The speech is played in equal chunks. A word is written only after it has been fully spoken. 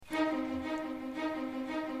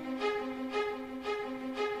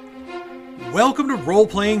Welcome to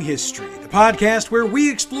Role-Playing History, the podcast where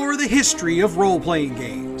we explore the history of role-playing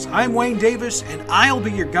games. I'm Wayne Davis, and I'll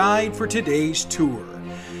be your guide for today's tour.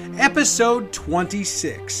 Episode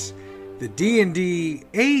 26, the D&D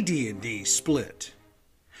AD&D Split.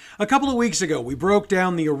 A couple of weeks ago, we broke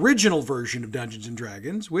down the original version of Dungeons &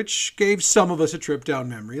 Dragons, which gave some of us a trip down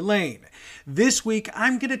memory lane. This week,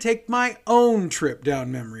 I'm going to take my own trip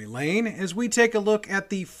down memory lane as we take a look at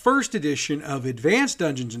the first edition of Advanced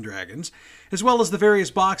Dungeons & Dragons, as well as the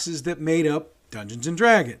various boxes that made up Dungeons &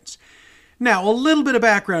 Dragons. Now, a little bit of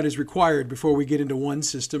background is required before we get into one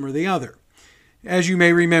system or the other. As you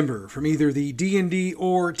may remember from either the D&D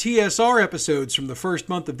or TSR episodes from the first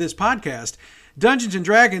month of this podcast, Dungeons &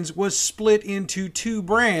 Dragons was split into two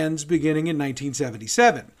brands beginning in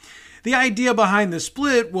 1977. The idea behind the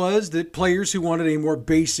split was that players who wanted a more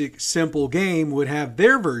basic, simple game would have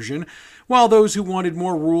their version, while those who wanted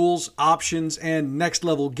more rules, options, and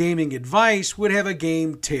next-level gaming advice would have a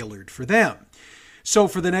game tailored for them. So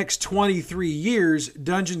for the next 23 years,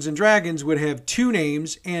 Dungeons & Dragons would have two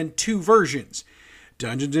names and two versions.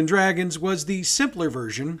 Dungeons & Dragons was the simpler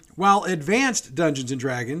version, while Advanced Dungeons &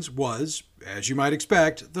 Dragons was, as you might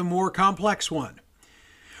expect, the more complex one.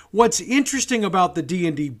 What's interesting about the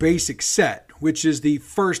D&D Basic Set, which is the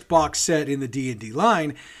first box set in the D&D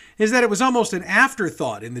line, is that it was almost an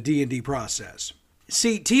afterthought in the D&D process.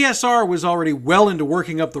 See, TSR was already well into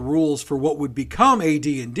working up the rules for what would become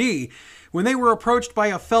AD&D when they were approached by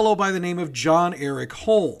a fellow by the name of John Eric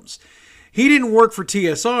Holmes. He didn't work for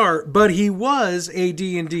TSR, but he was a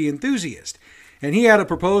D&D enthusiast, and he had a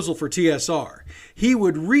proposal for TSR. He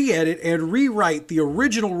would re-edit and rewrite the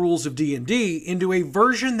original rules of D&D into a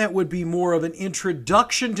version that would be more of an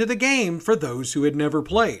introduction to the game for those who had never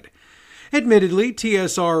played. Admittedly,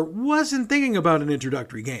 TSR wasn't thinking about an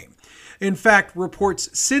introductory game. In fact, reports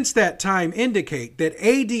since that time indicate that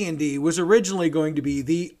AD&D was originally going to be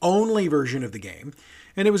the only version of the game,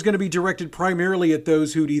 and it was going to be directed primarily at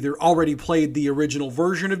those who'd either already played the original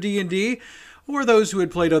version of D&D or those who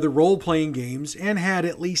had played other role-playing games and had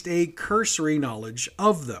at least a cursory knowledge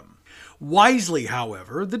of them. Wisely,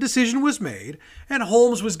 however, the decision was made, and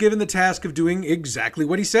Holmes was given the task of doing exactly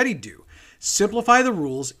what he said he'd do: simplify the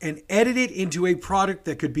rules and edit it into a product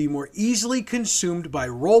that could be more easily consumed by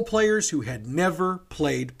role players who had never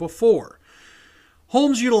played before.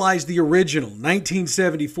 Holmes utilized the original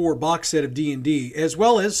 1974 box set of D&D as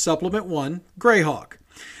well as Supplement 1, Greyhawk.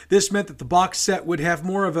 This meant that the box set would have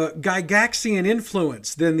more of a Gygaxian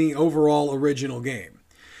influence than the overall original game.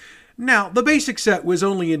 Now, the basic set was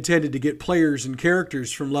only intended to get players and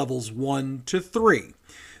characters from levels 1 to 3.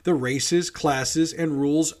 The races, classes, and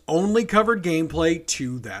rules only covered gameplay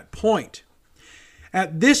to that point.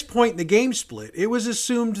 At this point in the game split, it was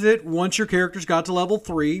assumed that once your characters got to level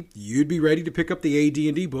 3, you'd be ready to pick up the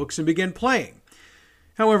AD&D books and begin playing.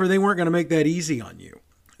 However, they weren't going to make that easy on you.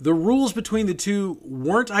 The rules between the two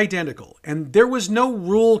weren't identical, and there was no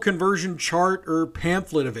rule conversion chart or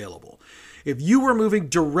pamphlet available. If you were moving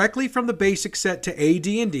directly from the basic set to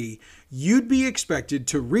AD&D, you'd be expected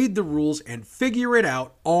to read the rules and figure it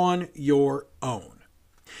out on your own.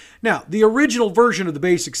 Now, the original version of the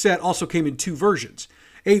basic set also came in two versions.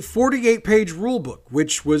 A 48-page rulebook,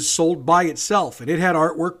 which was sold by itself, and it had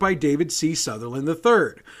artwork by David C. Sutherland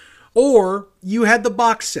III. Or you had the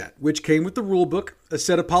box set, which came with the rulebook, a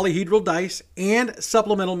set of polyhedral dice, and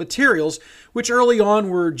supplemental materials, which early on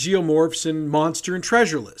were geomorphs and monster and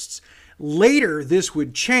treasure lists. Later, this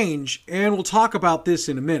would change, and we'll talk about this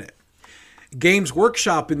in a minute. Games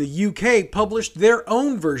Workshop in the UK published their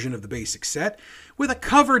own version of the basic set, with a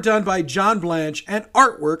cover done by John Blanche and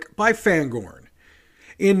artwork by Fangorn.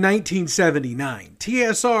 In 1979,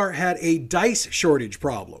 TSR had a dice shortage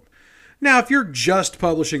problem. Now, if you're just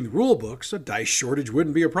publishing the rulebooks, a dice shortage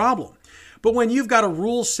wouldn't be a problem. But when you've got a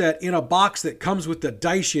rule set in a box that comes with the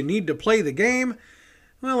dice you need to play the game,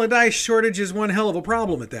 well, a dice shortage is one hell of a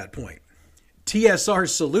problem at that point.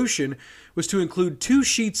 TSR's solution was to include two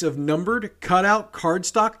sheets of numbered, cut-out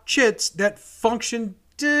cardstock chits that functioned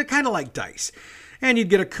kind of like dice. And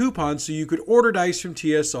you'd get a coupon so you could order dice from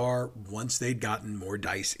TSR once they'd gotten more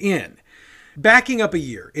dice in. Backing up a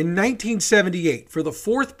year, in 1978, for the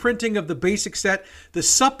fourth printing of the basic set, the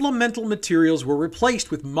supplemental materials were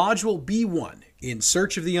replaced with Module B1, In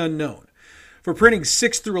Search of the Unknown. For printing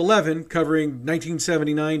 6 through 11, covering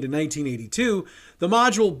 1979 to 1982, the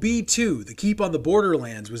Module B2, The Keep on the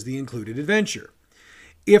Borderlands, was the included adventure.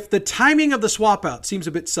 If the timing of the swap out seems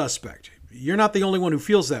a bit suspect, you're not the only one who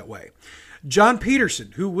feels that way. John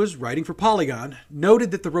Peterson, who was writing for Polygon, noted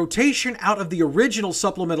that the rotation out of the original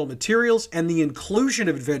supplemental materials and the inclusion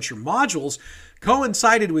of adventure modules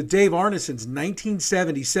coincided with Dave Arneson's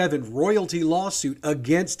 1977 royalty lawsuit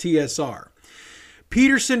against TSR.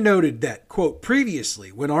 Peterson noted that, quote,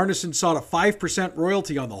 previously, when Arneson sought a 5%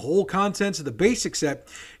 royalty on the whole contents of the basic set,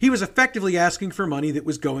 he was effectively asking for money that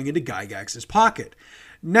was going into Gygax's pocket.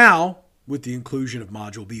 Now, with the inclusion of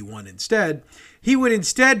Module B1 instead, he would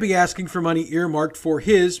instead be asking for money earmarked for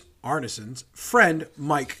his, Arneson's, friend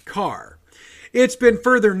Mike Carr. It's been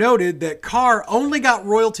further noted that Carr only got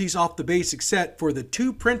royalties off the basic set for the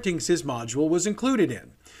 2 printings his module was included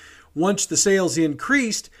in. Once the sales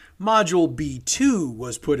increased, Module B2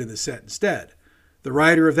 was put in the set instead. The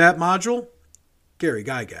writer of that module? Gary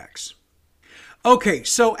Gygax. Okay,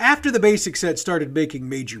 so after the basic set started making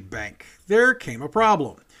major bank, there came a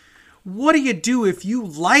problem. What do you do if you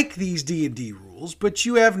like these D&D rules, but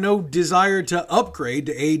you have no desire to upgrade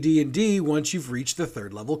to AD&D once you've reached the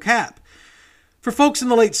 3rd level cap? For folks in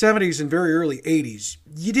the late 70s and very early 80s,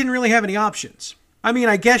 you didn't really have any options. I mean,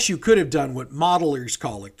 I guess you could have done what modelers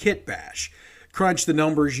call a kit bash. Crunch the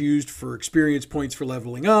numbers used for experience points for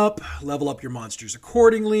leveling up, level up your monsters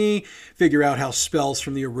accordingly, figure out how spells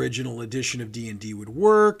from the original edition of D&D would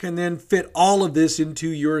work, and then fit all of this into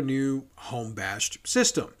your new home-bashed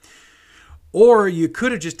system. Or you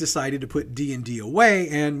could have just decided to put D&D away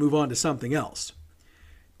and move on to something else.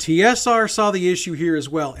 TSR saw the issue here as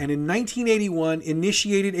well, and in 1981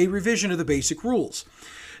 initiated a revision of the basic rules.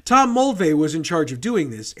 Tom Moldvay was in charge of doing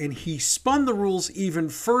this, and he spun the rules even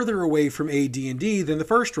further away from AD&D than the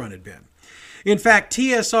first run had been. In fact,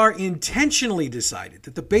 TSR intentionally decided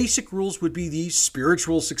that the basic rules would be the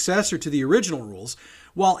spiritual successor to the original rules,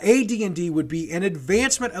 while AD&D would be an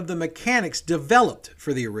advancement of the mechanics developed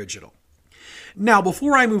for the original. Now,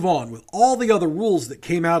 before I move on with all the other rules that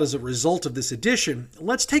came out as a result of this edition,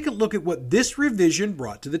 let's take a look at what this revision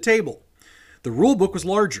brought to the table. The rulebook was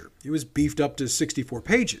larger. It was beefed up to 64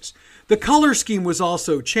 pages. The color scheme was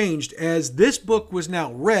also changed, as this book was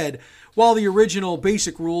now red, while the original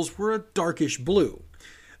basic rules were a darkish blue.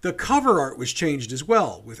 The cover art was changed as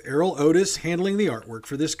well, with Errol Otis handling the artwork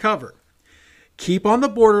for this cover. Keep on the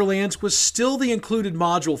Borderlands was still the included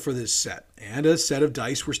module for this set, and a set of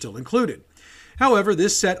dice were still included. However,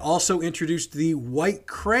 this set also introduced the white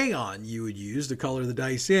crayon you would use to color the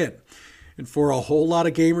dice in. And for a whole lot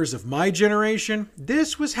of gamers of my generation,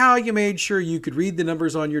 this was how you made sure you could read the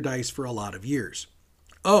numbers on your dice for a lot of years.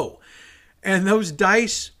 Oh, and those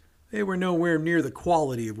dice, they were nowhere near the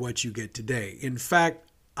quality of what you get today. In fact,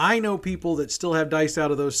 I know people that still have dice out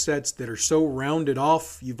of those sets that are so rounded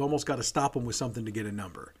off, you've almost got to stop them with something to get a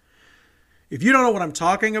number. If you don't know what I'm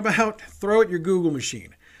talking about, throw it your Google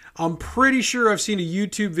machine. I'm pretty sure I've seen a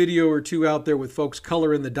YouTube video or two out there with folks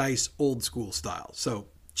coloring the dice old school style, so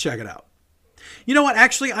check it out. You know what?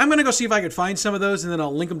 Actually, I'm going to go see if I can find some of those, and then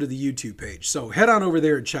I'll link them to the YouTube page. So head on over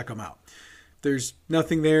there and check them out. If there's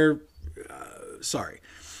nothing there, sorry.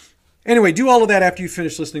 Anyway, do all of that after you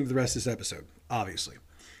finish listening to the rest of this episode, obviously.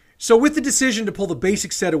 So with the decision to pull the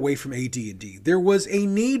basic set away from AD&D, there was a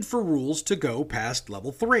need for rules to go past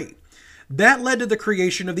level 3. That led to the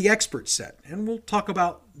creation of the expert set, and we'll talk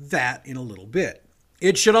about that in a little bit.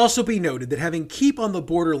 It should also be noted that having Keep on the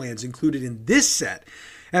Borderlands included in this set,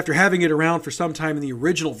 after having it around for some time in the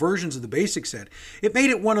original versions of the basic set, it made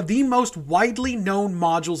it one of the most widely known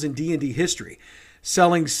modules in D&D history,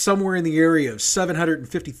 selling somewhere in the area of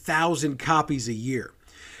 750,000 copies a year.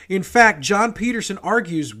 In fact, John Peterson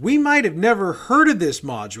argues we might have never heard of this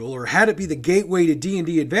module or had it be the gateway to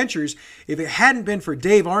D&D adventures if it hadn't been for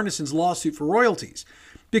Dave Arneson's lawsuit for royalties.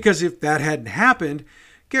 Because if that hadn't happened,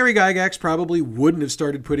 Gary Gygax probably wouldn't have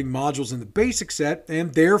started putting modules in the basic set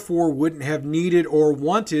and therefore wouldn't have needed or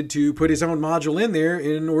wanted to put his own module in there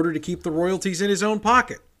in order to keep the royalties in his own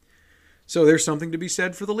pocket. So there's something to be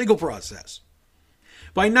said for the legal process.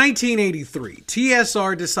 By 1983,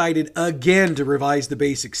 TSR decided again to revise the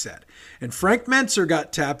basic set, and Frank Mentzer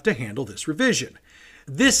got tapped to handle this revision.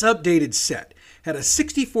 This updated set had a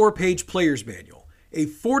 64-page player's manual, a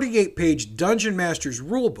 48-page Dungeon Master's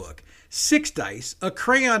rulebook, 6 dice, a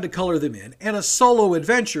crayon to color them in, and a solo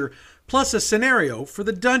adventure, plus a scenario for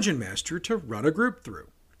the Dungeon Master to run a group through.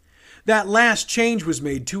 That last change was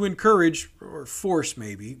made to encourage, or force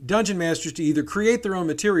maybe, Dungeon Masters to either create their own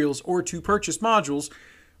materials or to purchase modules,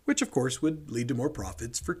 which of course would lead to more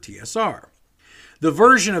profits for TSR. The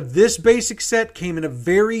version of this basic set came in a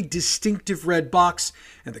very distinctive red box,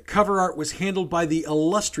 and the cover art was handled by the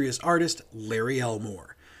illustrious artist Larry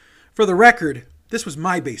Elmore. For the record, this was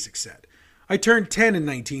my basic set. I turned 10 in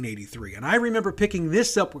 1983, and I remember picking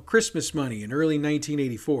this up with Christmas money in early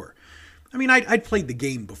 1984. I mean, I'd played the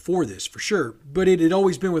game before this for sure, but it had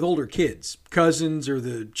always been with older kids, cousins, or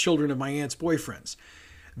the children of my aunt's boyfriends.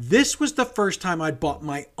 This was the first time I'd bought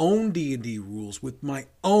my own D&D rules with my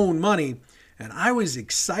own money, and I was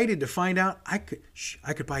excited to find out I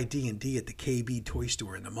could buy D&D at the KB toy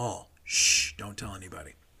store in the mall. Shh, don't tell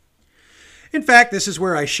anybody. In fact, this is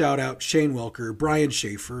where I shout out Shane Welker, Brian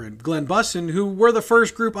Schaefer, and Glenn Busson, who were the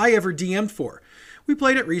first group I ever DM'd for. We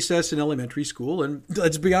played at recess in elementary school, and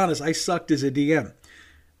let's be honest, I sucked as a DM.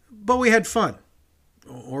 But we had fun.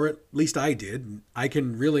 Or at least I did. And I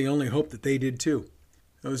can really only hope that they did too.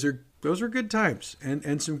 Those were good times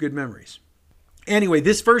and some good memories. Anyway,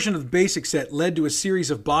 this version of the basic set led to a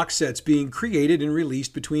series of box sets being created and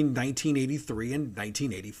released between 1983 and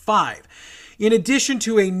 1985. In addition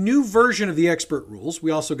to a new version of the expert rules,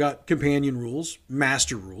 we also got companion rules,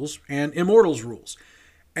 master rules, and immortals rules.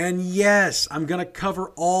 And yes, I'm going to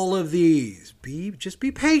cover all of these. Just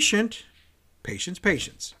be patient.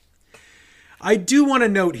 Patience. I do want to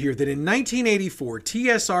note here that in 1984,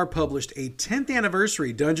 TSR published a 10th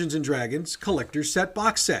anniversary Dungeons & Dragons Collector's Set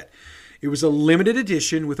box set. It was a limited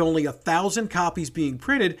edition with only 1,000 copies being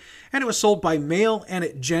printed, and it was sold by mail and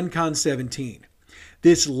at Gen Con 17.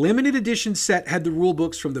 This limited edition set had the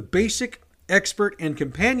rulebooks from the basic, expert, and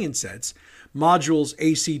companion sets, modules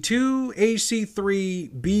AC2,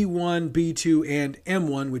 AC3, B1, B2, and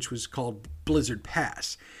M1, which was called Blizzard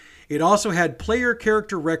Pass. It also had player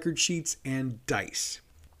character record sheets and dice.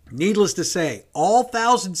 Needless to say, all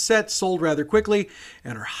 1,000 sets sold rather quickly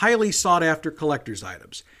and are highly sought after collector's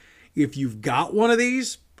items. If you've got one of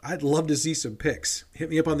these, I'd love to see some pics. Hit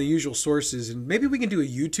me up on the usual sources and maybe we can do a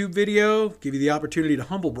YouTube video, give you the opportunity to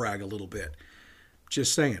humble brag a little bit.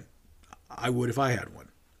 Just saying, I would if I had one.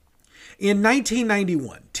 In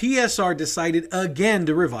 1991, TSR decided again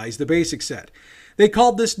to revise the basic set. They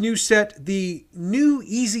called this new set the New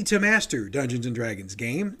Easy to Master Dungeons & Dragons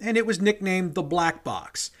game, and it was nicknamed the Black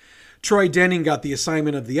Box. Troy Denning got the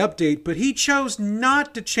assignment of the update, but he chose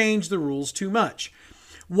not to change the rules too much.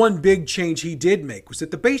 One big change he did make was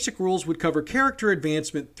that the basic rules would cover character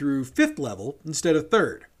advancement through 5th level instead of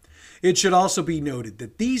 3rd. It should also be noted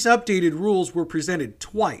that these updated rules were presented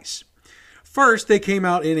twice. First, they came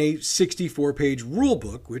out in a 64-page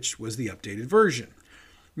rulebook, which was the updated version.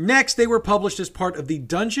 Next, they were published as part of the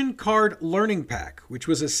Dungeon Card Learning Pack, which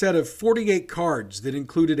was a set of 48 cards that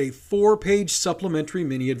included a 4-page supplementary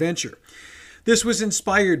mini-adventure. This was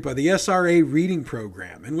inspired by the SRA reading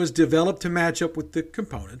program and was developed to match up with the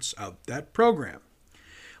components of that program.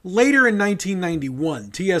 Later in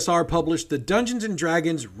 1991, TSR published the Dungeons &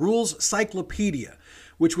 Dragons Rules Cyclopedia,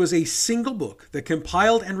 which was a single book that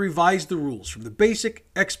compiled and revised the rules from the basic,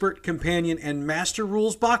 expert, companion, and master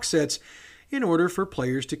rules box sets in order for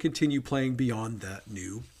players to continue playing beyond that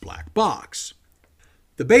new black box.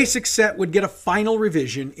 The basic set would get a final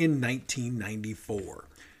revision in 1994.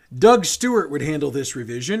 Doug Stewart would handle this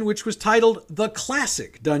revision, which was titled The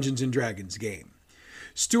Classic Dungeons & Dragons Game.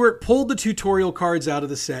 Stewart pulled the tutorial cards out of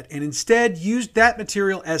the set and instead used that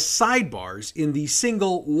material as sidebars in the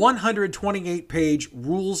single 128-page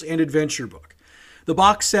Rules and Adventure book. The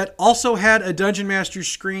box set also had a Dungeon Master's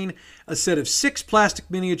screen, a set of 6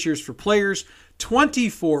 plastic miniatures for players,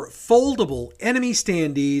 24 foldable enemy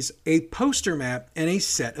standees, a poster map, and a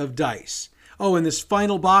set of dice. Oh, and this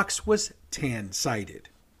final box was 10-sided.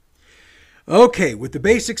 Okay, with the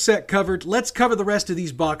basic set covered, let's cover the rest of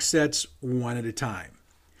these box sets one at a time.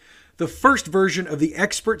 The first version of the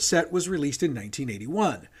Expert set was released in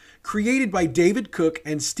 1981. Created by David Cook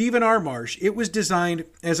and Stephen R. Marsh, it was designed,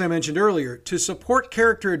 as I mentioned earlier, to support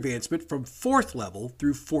character advancement from 4th level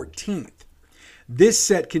through 14th. This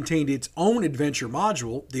set contained its own adventure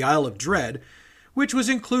module, the Isle of Dread, which was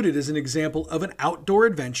included as an example of an outdoor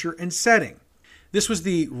adventure and setting. This was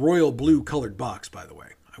the royal blue colored box, by the way.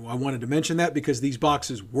 I wanted to mention that because these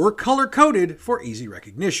boxes were color-coded for easy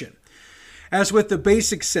recognition. As with the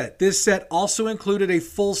basic set, this set also included a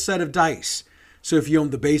full set of dice. So if you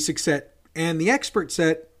owned the basic set and the expert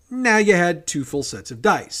set, now you had 2 full sets of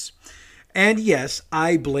dice. And yes,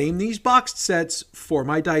 I blame these boxed sets for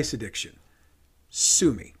my dice addiction.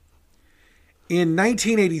 Sue me. In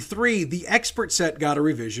 1983, the expert set got a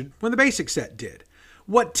revision when the basic set did.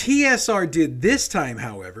 What TSR did this time,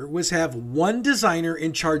 however, was have one designer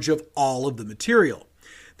in charge of all of the material.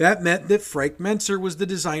 That meant that Frank Mentzer was the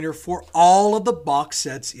designer for all of the box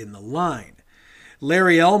sets in the line.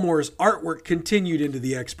 Larry Elmore's artwork continued into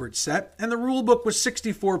the expert set, and the rulebook was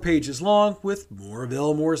 64 pages long with more of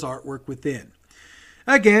Elmore's artwork within.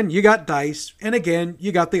 Again, you got dice, and again,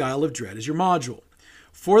 you got the Isle of Dread as your module.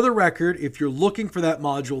 For the record, if you're looking for that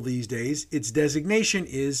module these days, its designation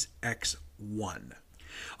is X1.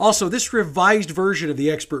 Also, this revised version of the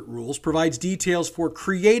expert rules provides details for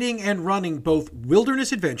creating and running both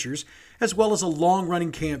wilderness adventures as well as a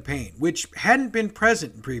long-running campaign, which hadn't been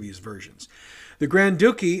present in previous versions. The Grand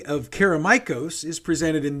Duchy of Karameikos is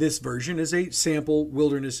presented in this version as a sample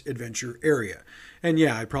wilderness adventure area. And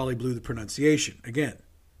yeah, I probably blew the pronunciation. Again,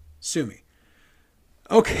 sue me.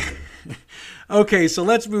 Okay, so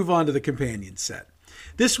let's move on to the companion set.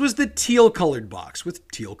 This was the teal-colored box with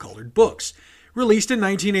teal-colored books. Released in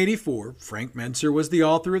 1984, Frank Mentzer was the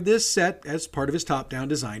author of this set as part of his top-down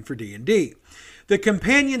design for D&D. The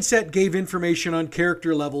companion set gave information on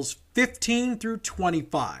character levels 15 through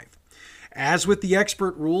 25. As with the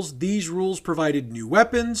expert rules, these rules provided new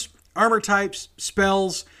weapons, armor types,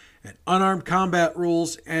 spells, and unarmed combat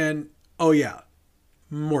rules, and, oh yeah,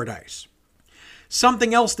 more dice.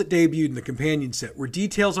 Something else that debuted in the companion set were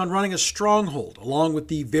details on running a stronghold, along with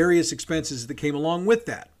the various expenses that came along with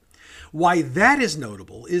that. Why that is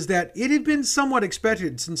notable is that it had been somewhat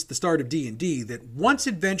expected since the start of D&D that once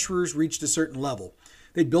adventurers reached a certain level,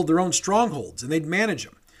 they'd build their own strongholds and they'd manage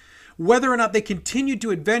them. Whether or not they continued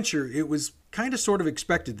to adventure, it was kind of sort of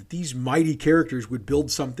expected that these mighty characters would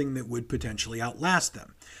build something that would potentially outlast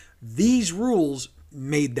them. These rules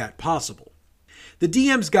made that possible. The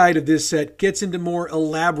DM's guide of this set gets into more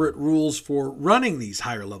elaborate rules for running these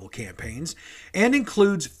higher level campaigns and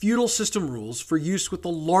includes feudal system rules for use with the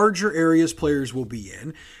larger areas players will be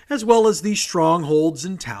in, as well as the strongholds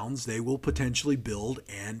and towns they will potentially build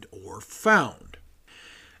and or found.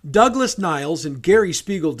 Douglas Niles and Gary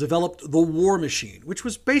Spiegel developed the War Machine, which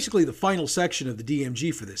was basically the final section of the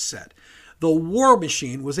DMG for this set. The War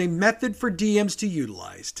Machine was a method for DMs to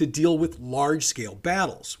utilize to deal with large-scale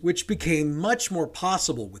battles, which became much more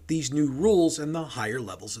possible with these new rules and the higher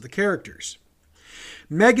levels of the characters.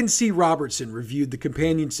 Megan C. Robertson reviewed the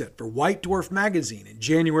companion set for White Dwarf magazine in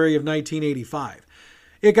January of 1985.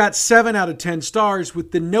 It got 7 out of 10 stars,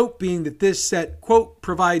 with the note being that this set, quote,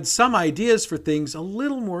 provides some ideas for things a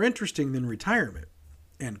little more interesting than retirement,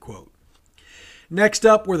 end quote. Next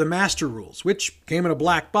up were the Master Rules, which came in a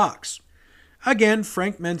black box. Again,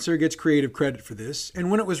 Frank Mentzer gets creative credit for this,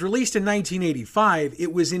 and when it was released in 1985,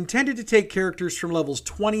 it was intended to take characters from levels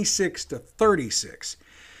 26 to 36.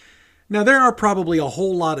 Now, there are probably a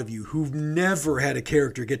whole lot of you who've never had a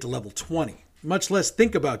character get to level 20, much less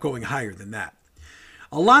think about going higher than that.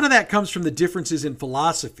 A lot of that comes from the differences in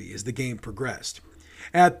philosophy as the game progressed.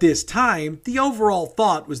 At this time, the overall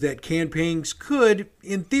thought was that campaigns could,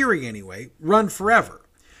 in theory anyway, run forever.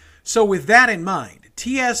 So with that in mind,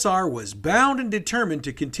 TSR was bound and determined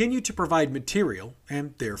to continue to provide material,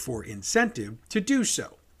 and therefore incentive, to do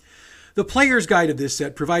so. The player's guide of this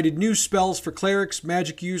set provided new spells for clerics,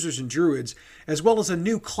 magic users, and druids, as well as a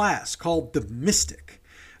new class called the Mystic.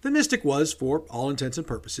 The Mystic was, for all intents and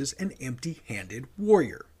purposes, an empty-handed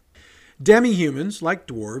warrior. Demi-humans, like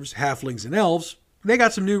dwarves, halflings, and elves, they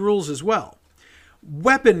got some new rules as well.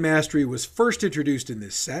 Weapon mastery was first introduced in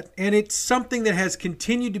this set, and it's something that has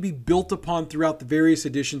continued to be built upon throughout the various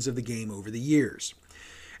editions of the game over the years.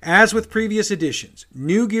 As with previous editions,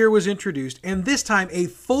 new gear was introduced, and this time a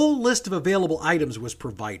full list of available items was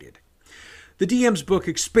provided. The DM's book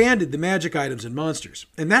expanded the magic items and monsters,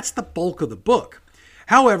 and that's the bulk of the book.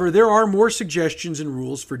 However, there are more suggestions and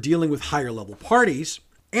rules for dealing with higher level parties,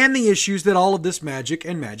 and the issues that all of this magic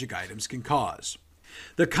and magic items can cause.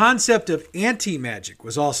 The concept of anti-magic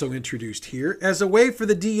was also introduced here as a way for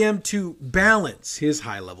the DM to balance his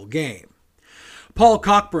high-level game. Paul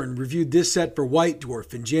Cockburn reviewed this set for White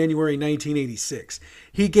Dwarf in January 1986.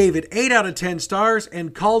 He gave it 8 out of 10 stars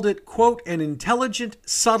and called it, quote, an intelligent,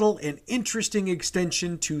 subtle, and interesting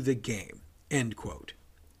extension to the game, end quote.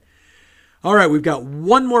 All right, we've got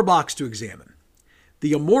one more box to examine.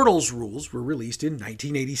 The Immortals rules were released in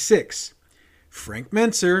 1986. Frank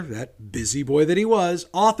Mentzer, that busy boy that he was,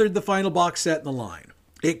 authored the final box set in the line.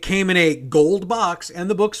 It came in a gold box, and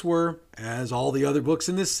the books were, as all the other books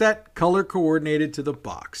in this set, color coordinated to the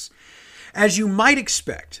box. As you might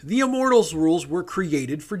expect, the Immortals rules were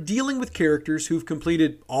created for dealing with characters who've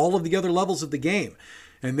completed all of the other levels of the game,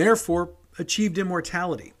 and therefore achieved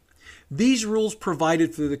immortality. These rules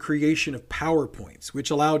provided for the creation of power points,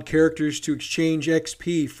 which allowed characters to exchange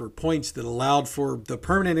XP for points that allowed for the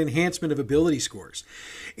permanent enhancement of ability scores.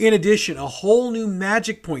 In addition, a whole new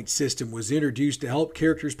magic point system was introduced to help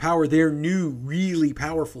characters power their new, really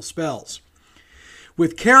powerful spells.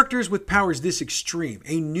 With characters with powers this extreme,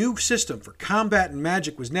 a new system for combat and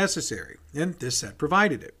magic was necessary, and this set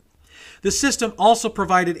provided it. The system also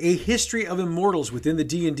provided a history of immortals within the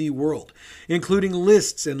D&D world, including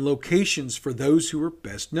lists and locations for those who were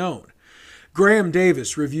best known. Graham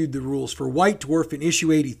Davis reviewed the rules for White Dwarf in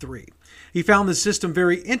issue 83. He found the system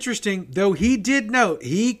very interesting, though he did note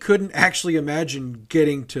he couldn't actually imagine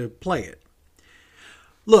getting to play it.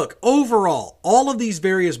 Look, overall, all of these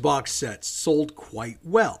various box sets sold quite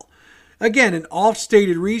well. Again, an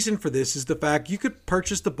oft-stated reason for this is the fact you could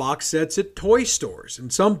purchase the box sets at toy stores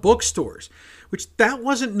and some bookstores, which that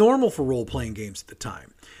wasn't normal for role-playing games at the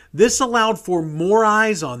time. This allowed for more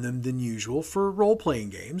eyes on them than usual for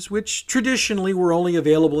role-playing games, which traditionally were only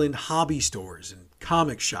available in hobby stores and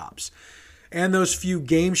comic shops, and those few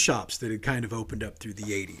game shops that had kind of opened up through the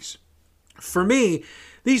 80s. For me,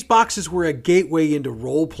 these boxes were a gateway into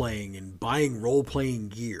role-playing and buying role-playing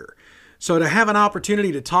gear. So to have an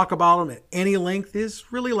opportunity to talk about them at any length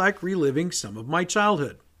is really like reliving some of my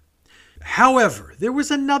childhood. However, there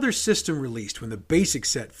was another system released when the basic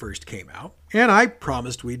set first came out, and I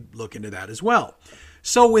promised we'd look into that as well.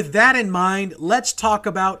 So with that in mind, let's talk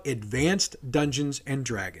about Advanced Dungeons &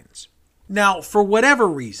 Dragons. Now, for whatever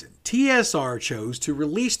reason, TSR chose to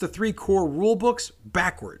release the 3 core rulebooks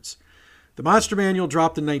backwards. The Monster Manual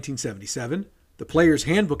dropped in 1977, the Player's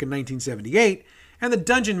Handbook in 1978, and the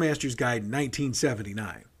Dungeon Master's Guide in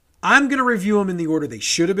 1979. I'm going to review them in the order they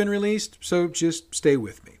should have been released, so just stay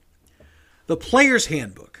with me. The Player's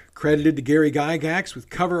Handbook, credited to Gary Gygax with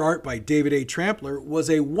cover art by David A. Trampler, was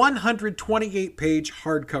a 128-page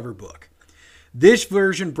hardcover book. This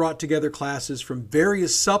version brought together classes from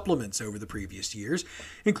various supplements over the previous years,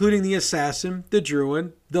 including the Assassin, the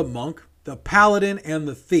Druid, the Monk, the Paladin, and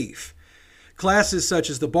the Thief. Classes such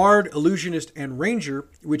as the Bard, Illusionist, and Ranger,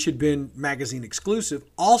 which had been magazine exclusive,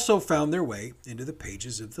 also found their way into the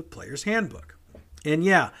pages of the Player's Handbook. And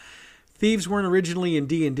yeah, thieves weren't originally in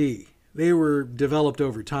D&D. They were developed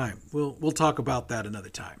over time. We'll talk about that another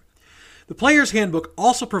time. The Player's Handbook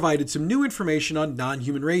also provided some new information on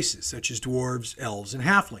non-human races, such as dwarves, elves, and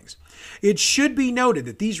halflings. It should be noted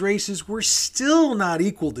that these races were still not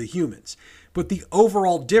equal to humans, but the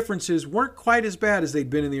overall differences weren't quite as bad as they'd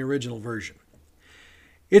been in the original version.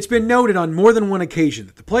 It's been noted on more than one occasion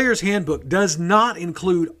that the Player's Handbook does not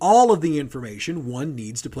include all of the information one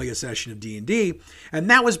needs to play a session of D&D, and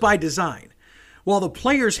that was by design. While the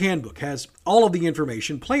Player's Handbook has all of the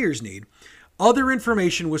information players need, other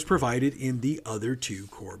information was provided in the other 2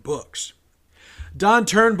 core books. Don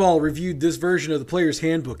Turnbull reviewed this version of the Player's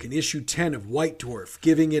Handbook in issue 10 of White Dwarf,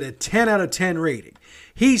 giving it a 10 out of 10 rating.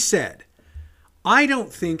 He said, "I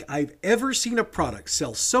don't think I've ever seen a product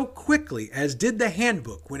sell so quickly as did the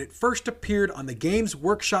handbook when it first appeared on the Games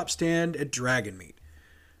Workshop stand at Dragonmeet."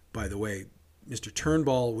 By the way, Mr.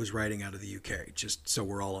 Turnbull was writing out of the UK, just so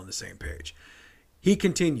we're all on the same page. He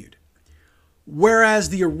continued, "Whereas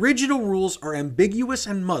the original rules are ambiguous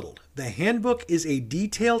and muddled, the handbook is a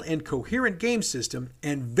detailed and coherent game system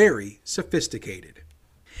and very sophisticated."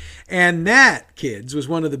 And that, kids, was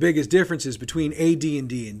one of the biggest differences between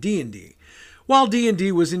AD&D and D&D. While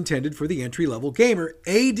D&D was intended for the entry-level gamer,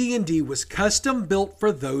 AD&D was custom-built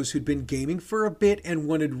for those who'd been gaming for a bit and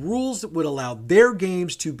wanted rules that would allow their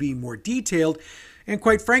games to be more detailed and,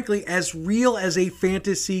 quite frankly, as real as a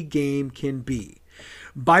fantasy game can be.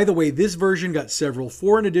 By the way, this version got several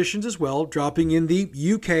foreign editions as well, dropping in the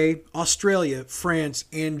UK, Australia, France,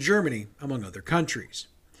 and Germany, among other countries.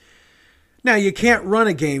 Now, you can't run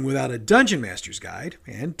a game without a Dungeon Master's Guide,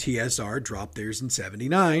 and TSR dropped theirs in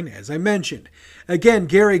 79, as I mentioned. Again,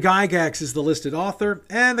 Gary Gygax is the listed author,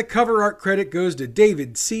 and the cover art credit goes to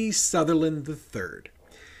David C. Sutherland III.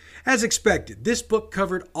 As expected, this book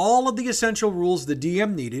covered all of the essential rules the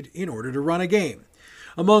DM needed in order to run a game.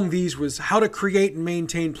 Among these was how to create and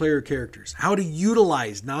maintain player characters, how to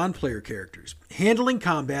utilize non-player characters, handling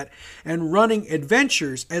combat, and running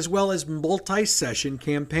adventures as well as multi-session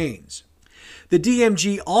campaigns. The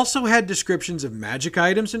DMG also had descriptions of magic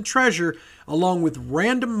items and treasure, along with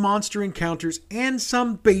random monster encounters and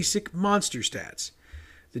some basic monster stats.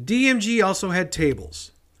 The DMG also had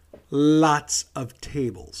tables. Lots of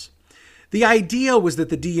tables. The idea was that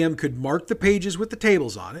the DM could mark the pages with the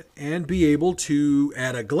tables on it and be able to,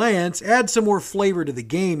 at a glance, add some more flavor to the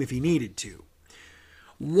game if he needed to.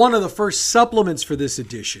 One of the first supplements for this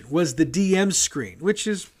edition was the DM screen, which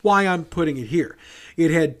is why I'm putting it here.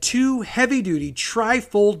 It had 2 heavy-duty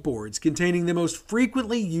tri-fold boards containing the most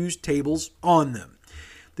frequently used tables on them.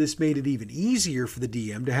 This made it even easier for the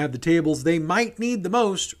DM to have the tables they might need the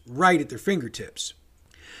most right at their fingertips.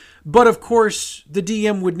 But of course, the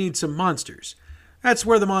DM would need some monsters. That's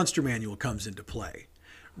where the Monster Manual comes into play.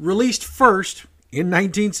 Released first in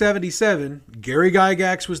 1977, Gary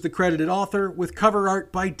Gygax was the credited author with cover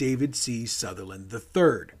art by David C. Sutherland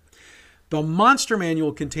III. The Monster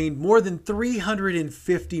Manual contained more than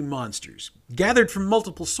 350 monsters, gathered from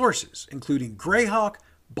multiple sources, including Greyhawk,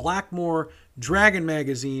 Blackmore, Dragon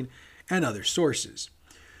Magazine, and other sources.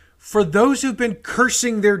 For those who've been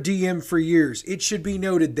cursing their DM for years, it should be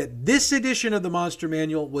noted that this edition of the Monster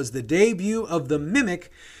Manual was the debut of the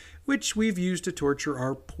Mimic, which we've used to torture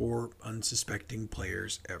our poor, unsuspecting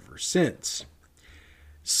players ever since.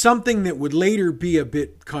 Something that would later be a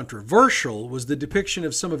bit controversial was the depiction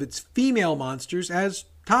of some of its female monsters as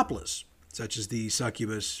topless, such as the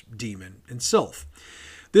succubus, demon, and sylph.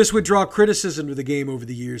 This would draw criticism of the game over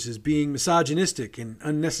the years as being misogynistic and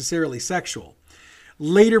unnecessarily sexual.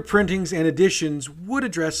 Later printings and editions would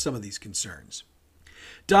address some of these concerns.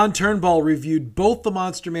 Don Turnbull reviewed both the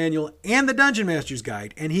Monster Manual and the Dungeon Master's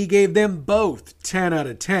Guide, and he gave them both 10 out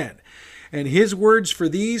of 10. And his words for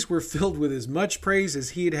these were filled with as much praise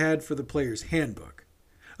as he had had for the player's handbook.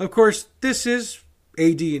 Of course, this is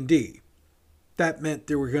AD&D. That meant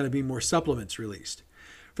there were going to be more supplements released.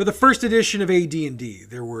 For the first edition of AD&D,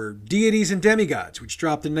 there were Deities and Demigods, which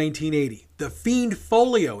dropped in 1980. The Fiend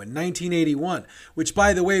Folio in 1981, which,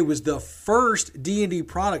 by the way, was the first D&D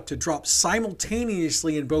product to drop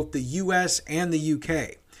simultaneously in both the US and the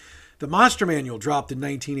UK. The Monster Manual dropped in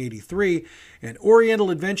 1983, and Oriental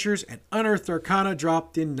Adventures and Unearthed Arcana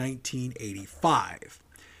dropped in 1985.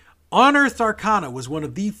 Unearthed Arcana was one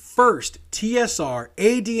of the first TSR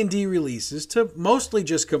AD&D releases to mostly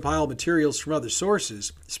just compile materials from other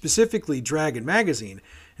sources, specifically Dragon Magazine,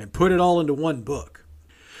 and put it all into one book.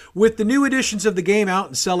 With the new editions of the game out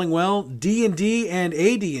and selling well, D&D and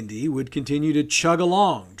AD&D would continue to chug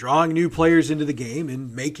along, drawing new players into the game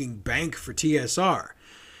and making bank for TSR.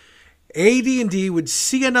 AD&D would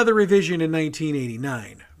see another revision in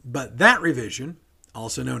 1989, but that revision,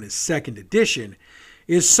 also known as Second Edition,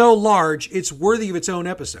 is so large it's worthy of its own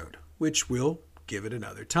episode, which we'll give it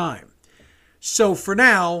another time. So for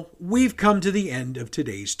now, we've come to the end of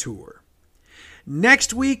today's tour.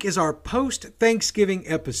 Next week is our post-Thanksgiving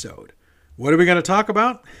episode. What are we going to talk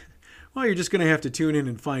about? Well, you're just going to have to tune in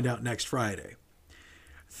and find out next Friday.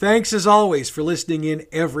 Thanks as always for listening in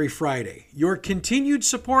every Friday. Your continued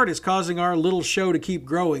support is causing our little show to keep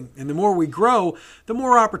growing, and the more we grow, the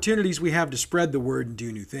more opportunities we have to spread the word and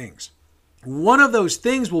do new things. One of those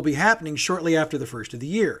things will be happening shortly after the first of the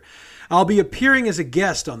year. I'll be appearing as a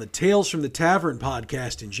guest on the Tales from the Tavern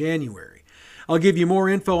podcast in January. I'll give you more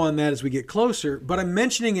info on that as we get closer, but I'm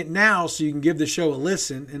mentioning it now so you can give the show a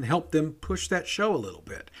listen and help them push that show a little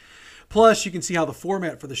bit. Plus, you can see how the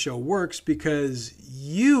format for the show works because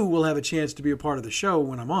you will have a chance to be a part of the show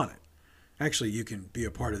when I'm on it. Actually, you can be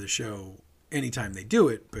a part of the show anytime they do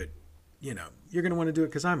it, but, you're going to want to do it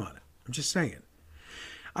because I'm on it. I'm just saying.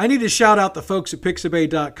 I need to shout out the folks at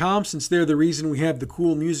Pixabay.com since they're the reason we have the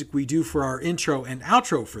cool music we do for our intro and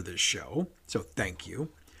outro for this show, so thank you.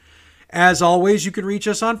 As always, you can reach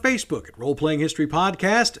us on Facebook at Role Playing History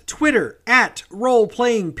Podcast, Twitter at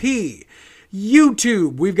RolePlayingP,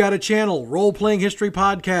 YouTube, we've got a channel, Role Playing History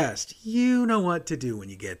Podcast. You know what to do when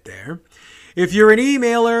you get there. If you're an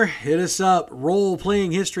emailer, hit us up,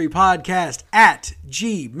 roleplayinghistorypodcast at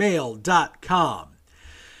gmail.com.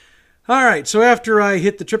 All right, so after I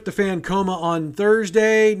hit the tryptophan coma on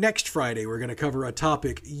Thursday, next Friday, we're going to cover a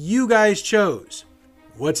topic you guys chose.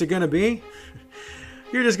 What's it going to be?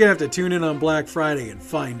 You're just going to have to tune in on Black Friday and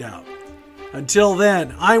find out. Until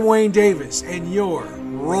then, I'm Wayne Davis, and you're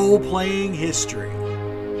Role Playing History.